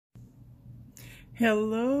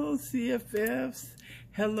Hello, CFF'S.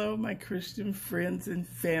 Hello, my Christian friends and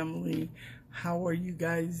family. How are you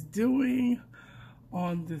guys doing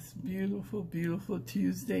on this beautiful, beautiful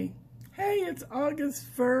Tuesday? Hey, it's August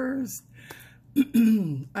 1st.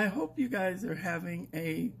 I hope you guys are having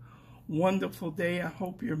a wonderful day. I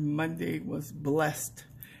hope your Monday was blessed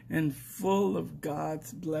and full of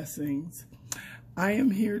God's blessings. I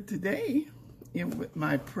am here today with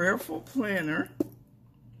my prayerful planner.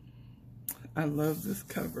 I love this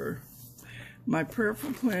cover. My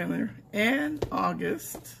prayerful planner and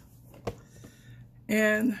August.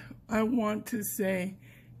 And I want to say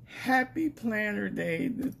happy Planner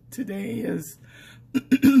Day. Today is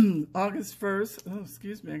August 1st. Oh,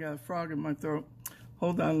 excuse me, I got a frog in my throat.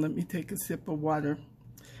 Hold on, let me take a sip of water.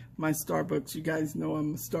 My Starbucks, you guys know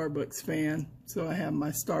I'm a Starbucks fan. So I have my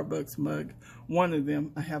Starbucks mug. One of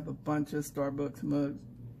them, I have a bunch of Starbucks mugs.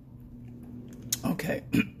 Okay.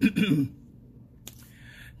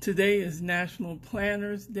 Today is National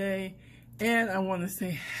Planners Day, and I want to say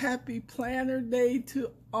happy Planner Day to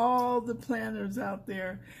all the planners out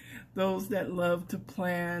there, those that love to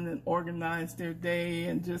plan and organize their day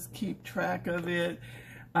and just keep track of it.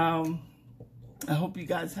 I hope you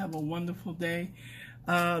guys have a wonderful day.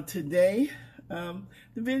 Today, the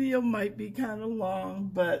video might be kind of long,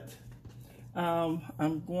 but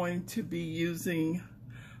I'm going to be using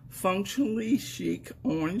Functionally Chic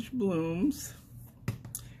Orange Blooms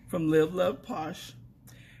from Live Love Posh,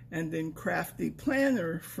 and then Crafty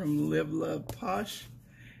Planner from Live Love Posh,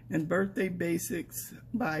 and Birthday Basics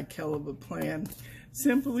by Kelva Plan,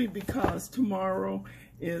 simply because tomorrow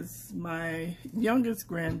is my youngest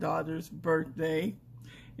granddaughter's birthday,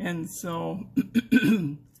 and so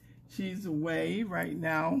she's away right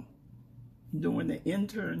now doing an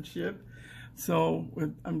internship, so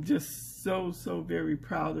I'm just so very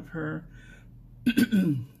proud of her.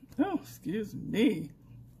 Oh, excuse me.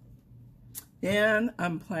 And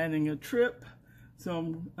I'm planning a trip,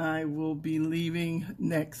 so I will be leaving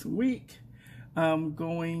next week. I'm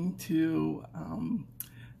going to,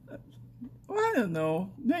 well, I don't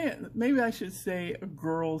know, maybe I should say a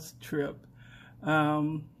girls' trip.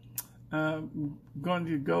 I'm going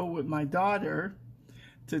to go with my daughter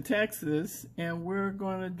to Texas, and we're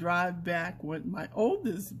going to drive back with my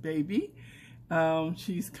oldest baby.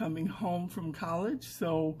 She's coming home from college,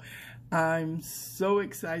 so I'm so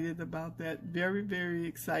excited about that. Very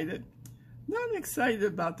excited. Not excited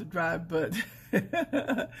about the drive, but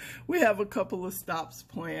we have a couple of stops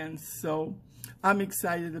planned, so I'm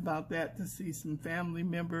excited about that, to see some family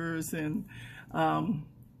members and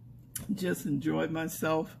just enjoy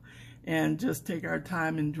myself and just take our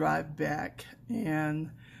time and drive back.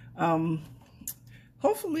 And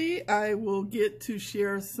hopefully I will get to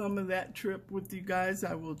share some of that trip with you guys.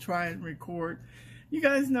 I will try and record. You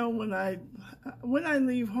guys know when I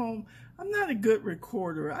leave home, I'm not a good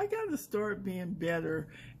recorder. I got to start being better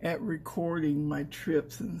at recording my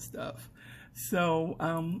trips and stuff. So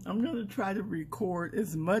I'm going to try to record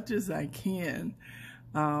as much as I can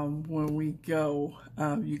when we go.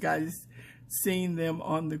 You guys seen them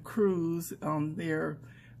on the cruise on their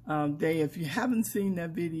day. If you haven't seen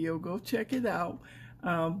that video, go check it out.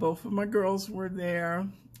 Both of my girls were there,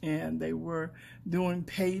 and they were doing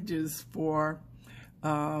pages for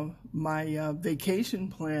my vacation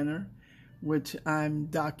planner, which I'm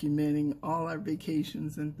documenting all our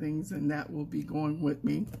vacations and things, and that will be going with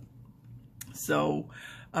me. So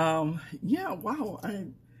yeah, wow,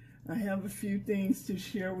 I have a few things to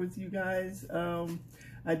share with you guys.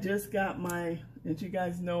 I just got as you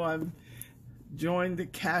guys know, I've joined the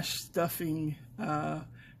cash stuffing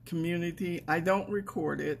community. I don't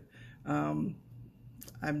record it.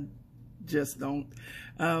 I just don't.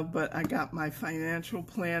 But I got my financial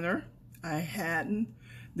planner.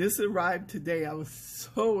 This arrived today. I was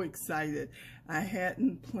so excited. I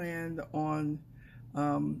hadn't planned on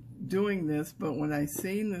doing this, but when I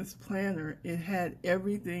seen this planner, it had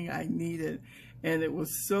everything I needed, and it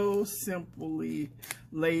was so simply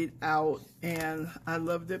laid out, and I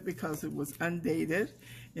loved it because it was undated.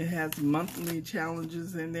 It has monthly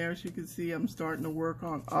challenges in there. As you can see, I'm starting to work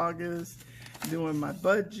on August, doing my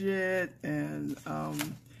budget, and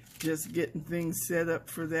just getting things set up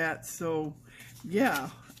for that. So yeah,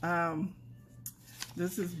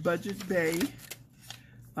 this is Budget Bay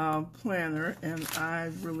planner, and I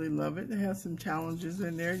really love it. It has some challenges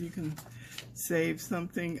in there. You can save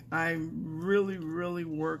something. I'm really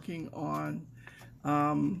working on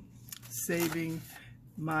saving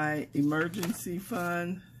my emergency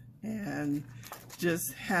fund, and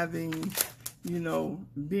just having, you know,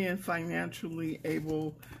 being financially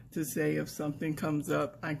able to say if something comes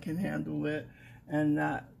up, I can handle it and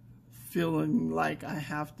not feeling like I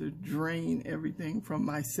have to drain everything from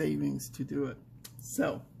my savings to do it.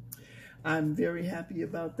 So I'm very happy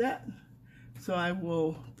about that. So I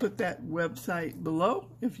will put that website below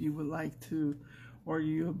if you would like to order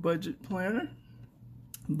you a budget planner.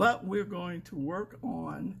 But we're going to work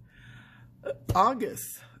on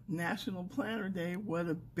August, National Planner Day. What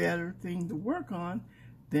a better thing to work on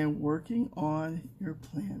than working on your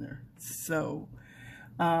planner. So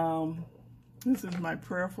this is my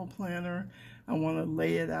prayerful planner. I want to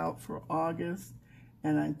lay it out for August.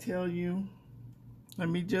 And I tell you, let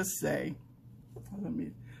me just say,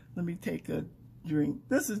 let me take a drink.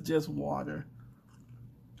 This is just water.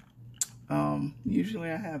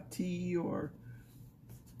 Usually I have tea or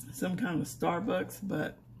some kind of Starbucks,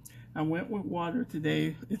 but I went with water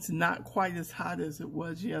today. It's not quite as hot as it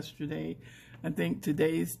was yesterday. I think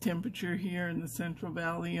today's temperature here in the Central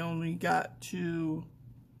Valley only got to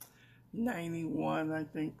 91. I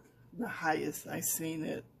think the highest I seen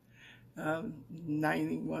it,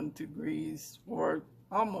 91 degrees or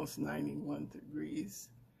almost 91 degrees.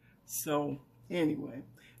 So anyway,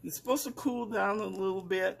 it's supposed to cool down a little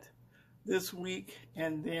bit this week,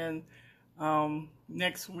 and then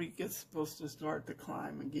next week it's supposed to start to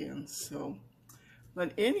climb again. So,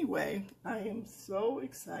 but anyway, I am so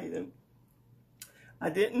excited. I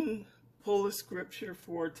didn't pull a scripture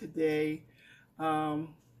for today,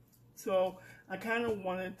 so I kind of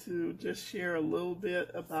wanted to just share a little bit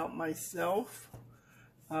about myself.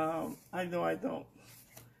 I know I don't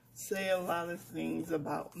say a lot of things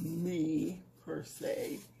about me per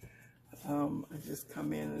se. I just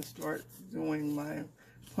come in and start doing my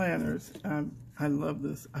planners. I love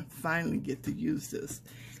this. I finally get to use this.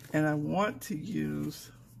 And I want to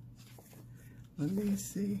use, let me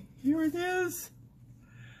see, here it is.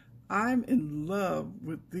 I'm in love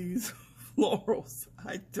with these florals.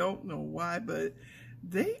 I don't know why, but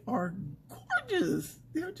they are gorgeous.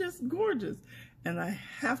 They're just gorgeous. And I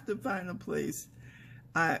have to find a place.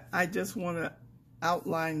 I just want to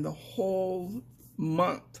outline the whole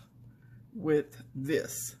month with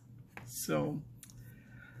this. So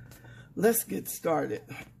let's get started.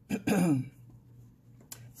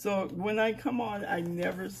 So when I come on, I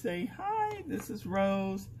never say, hi, this is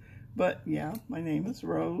Rose. But yeah, my name is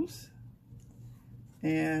Rose.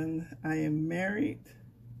 And I am married.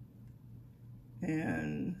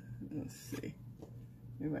 And let's see.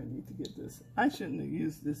 Maybe I need to get this. I shouldn't have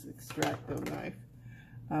used this X-Acto knife.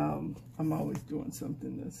 I'm always doing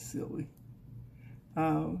something that's silly.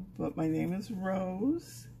 But my name is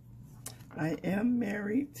Rose. I am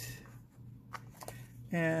married.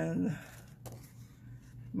 And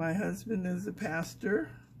my husband is a pastor.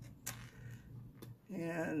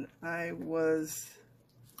 And I was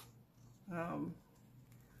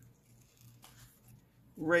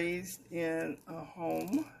raised in a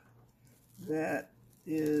home that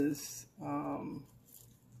is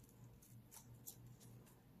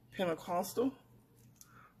Pentecostal,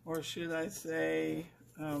 or should I say,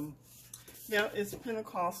 yeah, it's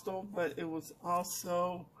Pentecostal, but it was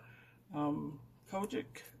also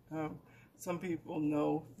Kojic. Some people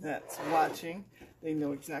know that's watching. They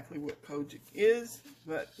know exactly what Kojic is,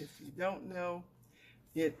 but if you don't know,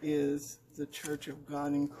 it is the Church of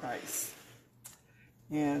God in Christ.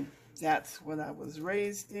 And that's what I was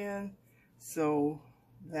raised in. So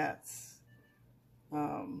that's,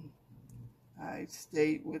 I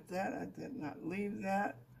stayed with that. I did not leave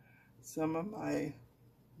that. Some of my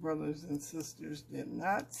brothers and sisters did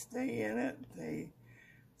not stay in it. They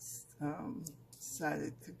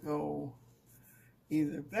decided to go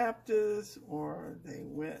either Baptist or they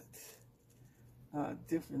went a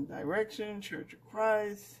different direction, Church of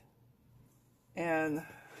Christ.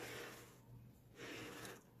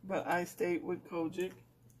 But I stayed with Kojic,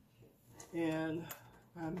 and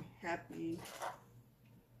I'm happy.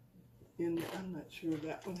 I'm not sure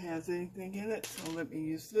that one has anything in it, so let me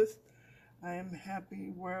use this. I am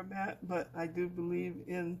happy where I'm at, but I do believe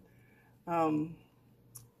in,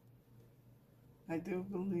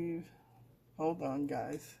 hold on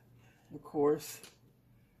guys, of course,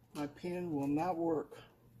 my pen will not work.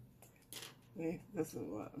 See, this is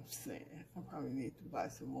what I'm saying. I probably need to buy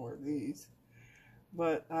some more of these.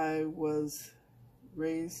 But I was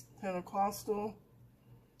raised Pentecostal.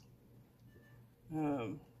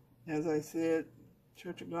 As I said,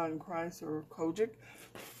 Church of God in Christ, or Kojic.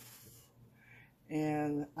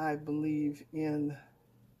 And I believe in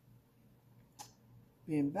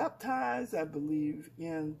being baptized. I believe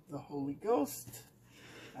in the Holy Ghost.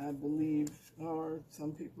 I believe, or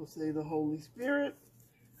some people say the Holy Spirit,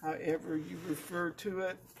 however you refer to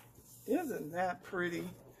it. Isn't that pretty?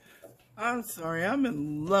 I'm sorry, I'm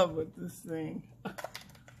in love with this thing.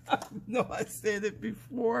 No, I said it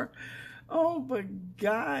before. Oh, but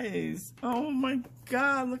guys, oh my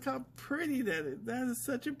God, look how pretty that is. That is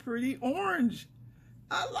such a pretty orange.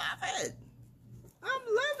 I love it. I'm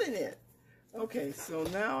loving it. Okay, so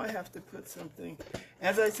now I have to put something.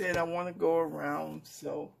 As I said, I want to go around,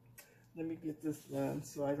 so let me get this done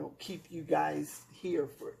so I don't keep you guys here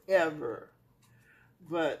forever.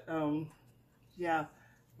 But, yeah,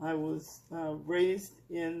 I was raised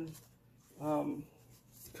in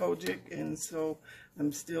Kojic, and so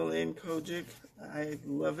I'm still in Kojic. I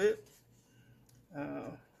love it.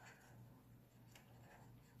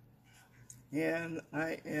 And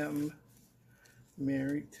I am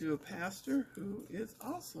married to a pastor who is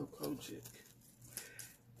also Kojic.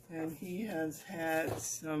 And he has had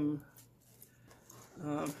some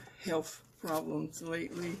health problems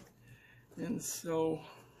lately. And so,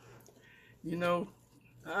 you know,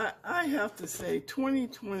 I have to say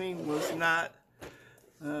 2020 was not,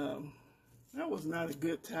 that was not a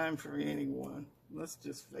good time for anyone. Let's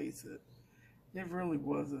just face it. It really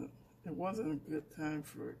wasn't. It wasn't a good time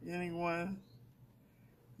for anyone.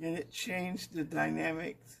 And it changed the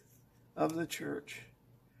dynamics of the church.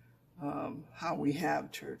 How we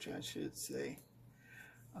have church, I should say.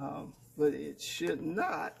 But it should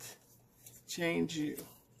not change you.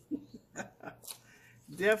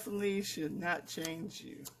 Definitely should not change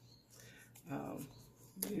you.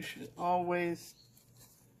 You should always,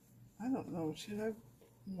 I don't know, should I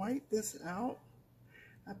white this out?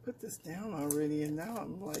 I put this down already and now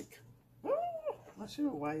I'm like, oh, I should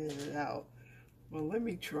have whited it out. Well, let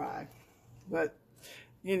me try. But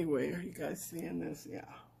anyway, are you guys seeing this? Yeah.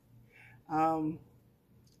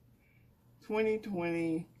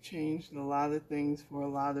 2020 changed a lot of things for a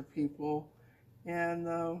lot of people. And,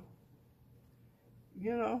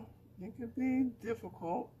 you know, it could be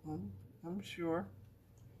difficult, I'm sure.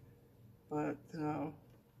 But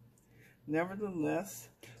nevertheless,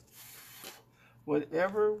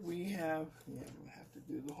 whatever we have, yeah, we have to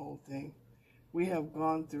do the whole thing, we have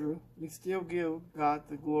gone through, we still give God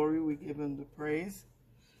the glory, we give him the praise,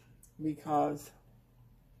 because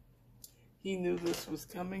he knew this was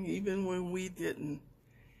coming even when we didn't,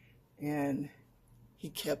 and he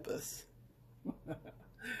kept us.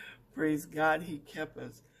 Praise God, he kept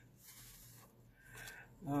us.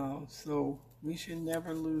 So we should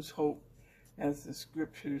never lose hope. As the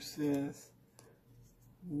scripture says,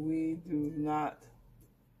 we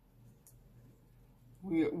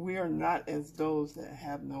are not as those that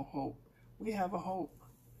have no hope. We have a hope.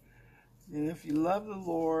 And if you love the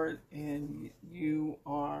Lord and you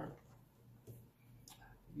are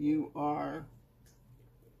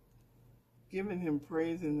giving him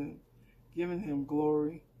praise and giving him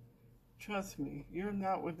glory, trust me, you're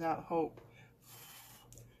not without hope.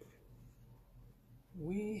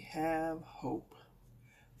 We have hope.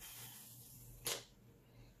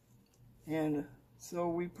 And so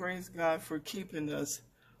we praise God for keeping us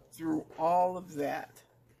through all of that,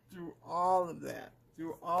 through all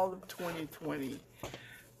of 2020.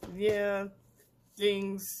 Yeah,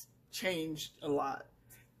 things changed a lot,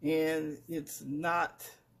 and it's not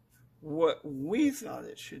what we thought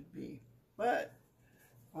it should be, but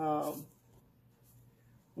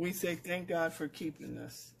we say thank God for keeping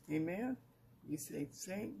us. Amen. We say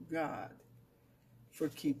thank God for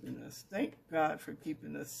keeping us. Thank God for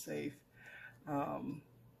keeping us safe.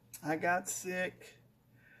 I got sick,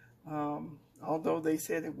 although they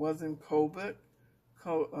said it wasn't COVID,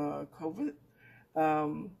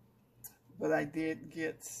 but I did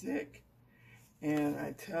get sick, and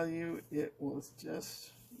I tell you, it was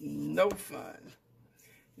just no fun.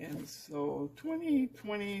 And so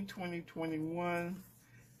 2020, 2021,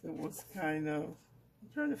 it was kind of, I'm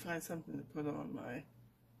trying to find something to put on my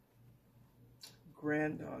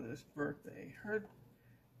granddaughter's birthday. Her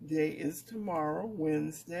day is tomorrow,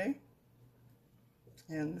 Wednesday.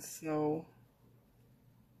 And so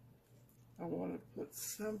I want to put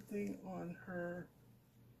something on her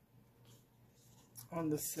on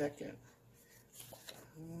the 2nd.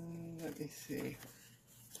 Let me see.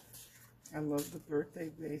 I love the birthday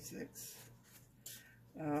basics.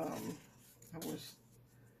 I wish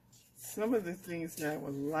some of the things that I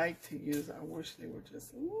would like to use, I wish they were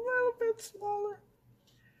just a little bit smaller.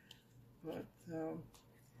 But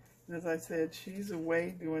as I said, she's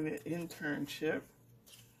away doing an internship.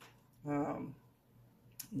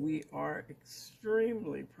 We are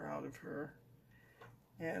extremely proud of her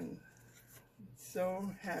and so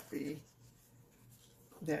happy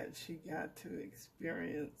that she got to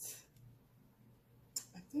experience.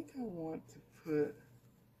 I think I want to put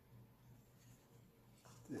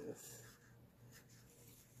this.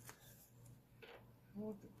 I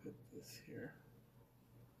want to put this here.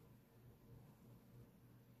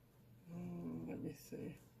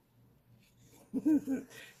 see.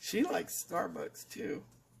 She likes Starbucks too.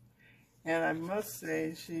 And I must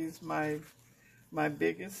say, she's my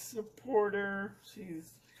biggest supporter.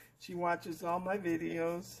 She watches all my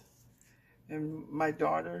videos. And my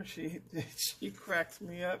daughter, she cracks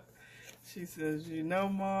me up. She says, you know,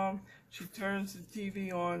 Mom, she turns the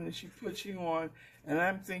TV on and she puts you on, and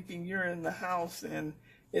I'm thinking you're in the house and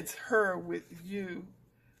it's her with you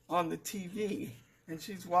on the TV. And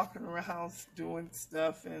she's walking around the house doing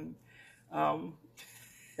stuff and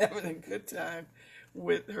having a good time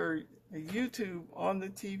with her YouTube on the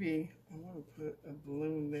TV. I'm going to put a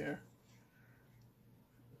balloon there.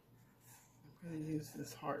 I'm going to use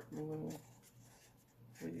this heart balloon.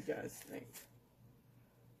 What do you guys think?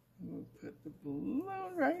 I'm going to put the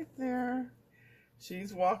balloon right there.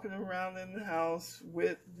 She's walking around in the house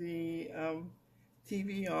with the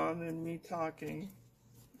TV on and me talking.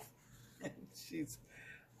 And she's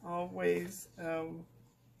always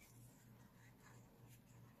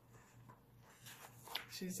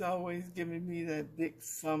giving me that big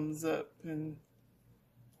thumbs up and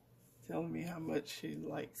telling me how much she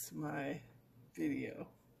likes my video.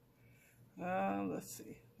 Let's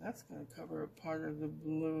see. That's going to cover a part of the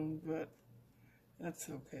balloon, but that's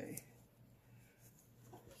okay.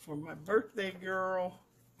 For my birthday girl,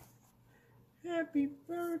 happy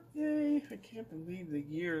birthday. I can't believe the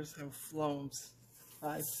years have flown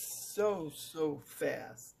by so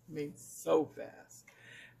fast. I mean, so fast.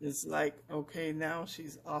 It's like, okay, now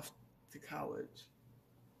she's off to college.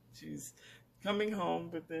 She's coming home,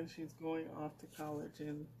 but then she's going off to college.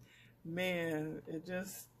 And man, it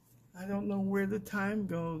just, I don't know where the time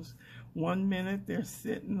goes. 1 minute they're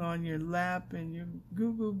sitting on your lap and you're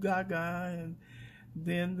goo goo gaga, and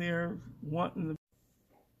then they're wanting to.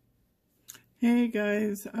 Hey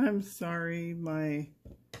guys, I'm sorry.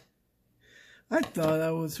 I thought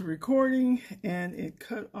I was recording and it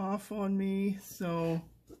cut off on me. So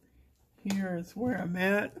here's where I'm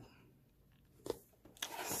at.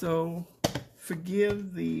 So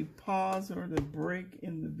forgive the pause or the break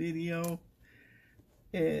in the video.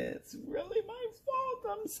 It's really my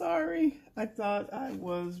fault. I'm sorry. I thought I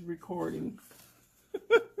was recording.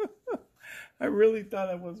 I really thought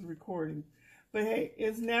I was recording. But hey,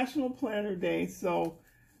 it's National Planner Day, so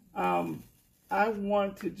I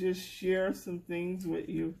want to just share some things with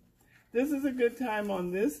you. This is a good time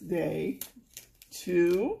on this day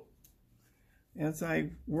to, as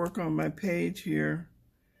I work on my page here,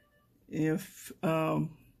 if,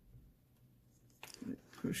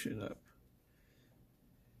 push it up.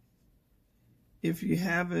 If you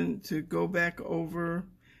haven't, to go back over,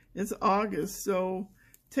 it's August, so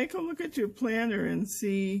take a look at your planner and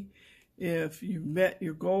see if you met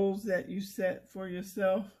your goals that you set for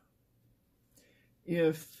yourself,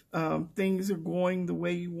 if things are going the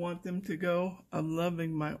way you want them to go. I'm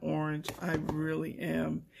loving my orange. I really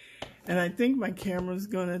am. And I think my camera's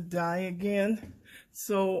going to die again,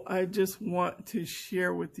 so I just want to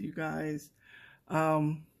share with you guys,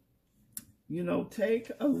 you know,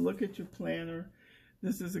 take a look at your planner.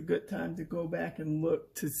 This is a good time to go back and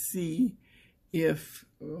look to see if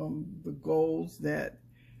the goals that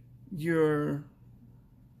you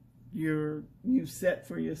set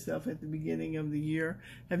for yourself at the beginning of the year,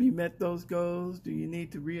 have you met those goals? Do you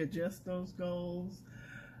need to readjust those goals?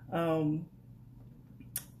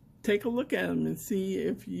 Take a look at them and see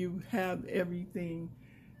if you have everything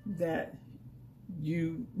that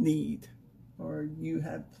you need or you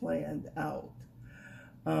have planned out.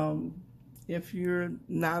 If you're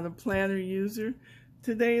not a planner user,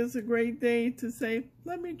 today is a great day to say,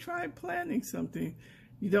 let me try planning something.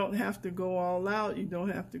 You don't have to go all out. You don't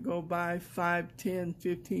have to go buy 5, 10,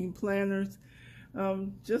 15 planners.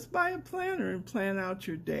 Just buy a planner and plan out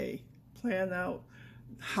your day. Plan out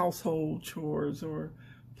household chores or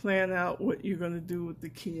plan out what you're going to do with the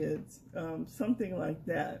kids. Something like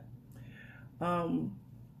that.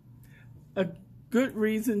 A good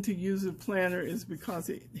reason to use a planner is because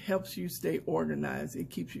it helps you stay organized. It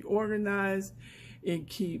keeps you organized. It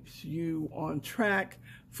keeps you on track.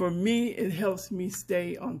 For me, it helps me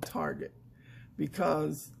stay on target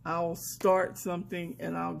because I'll start something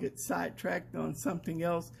and I'll get sidetracked on something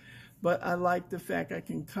else. But I like the fact I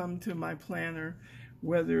can come to my planner,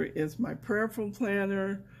 whether it's my prayerful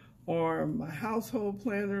planner or my household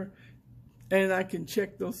planner, and I can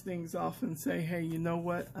check those things off and say, hey, you know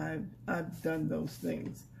what? I've done those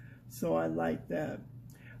things. So I like that.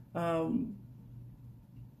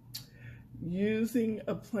 Using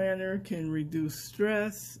a planner can reduce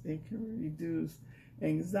stress. It can reduce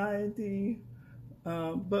anxiety.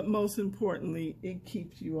 But most importantly, it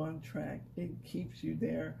keeps you on track. It keeps you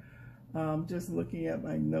there. Just looking at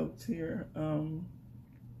my notes here.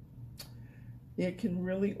 It can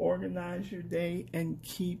really organize your day and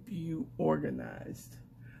keep you organized.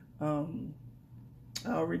 I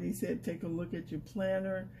already said take a look at your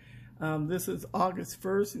planner. This is August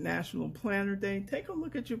 1st, National Planner Day. Take a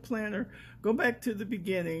look at your planner. Go back to the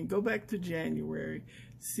beginning. Go back to January.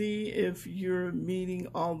 See if you're meeting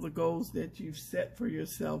all the goals that you've set for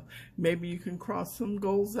yourself. Maybe you can cross some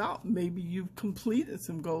goals out. Maybe you've completed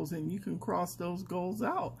some goals and you can cross those goals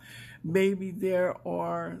out. Maybe there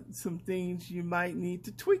are some things you might need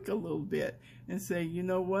to tweak a little bit and say, you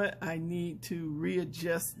know what, I need to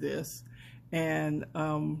readjust this and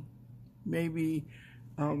maybe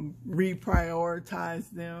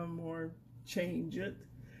reprioritize them or change it.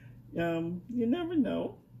 You never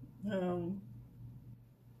know.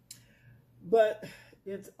 But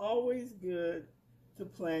it's always good to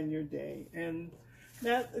plan your day. And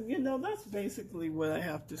that, you know, that's basically what I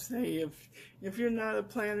have to say. If you're not a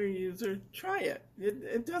planner user, try it.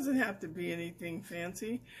 It doesn't have to be anything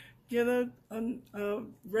fancy. Get a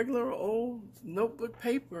regular old notebook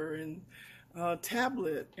paper and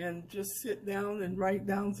tablet and just sit down and write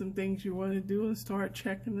down some things you want to do and start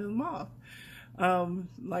checking them off.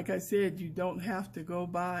 Like I said, you don't have to go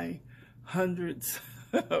buy hundreds,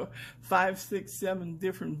 5, 6, 7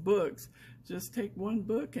 different books. Just take one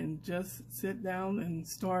book and just sit down and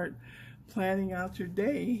start planning out your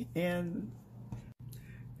day. And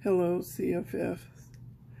hello, CFF'S.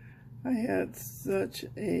 I had such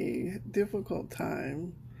a difficult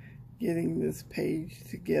time getting this page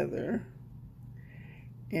together.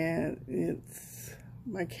 And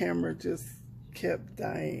my camera just kept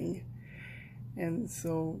dying. And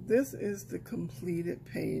so this is the completed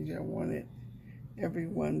page I wanted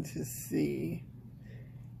everyone to see.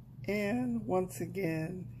 And once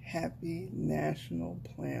again, happy National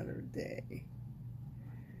Planner Day.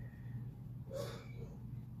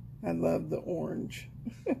 I love the orange.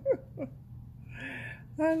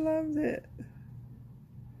 I loved it.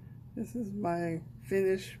 This is my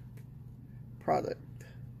finished product.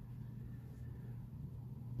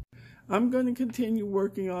 I'm going to continue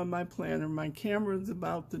working on my planner. My camera's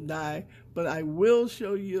about to die, but I will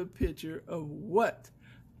show you a picture of what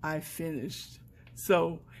I finished.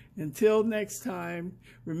 So until next time,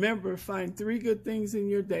 remember, find 3 good things in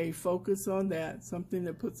your day. Focus on that. Something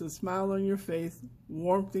that puts a smile on your face,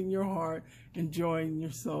 warmth in your heart, and joy in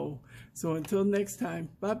your soul. So until next time,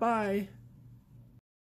 bye-bye.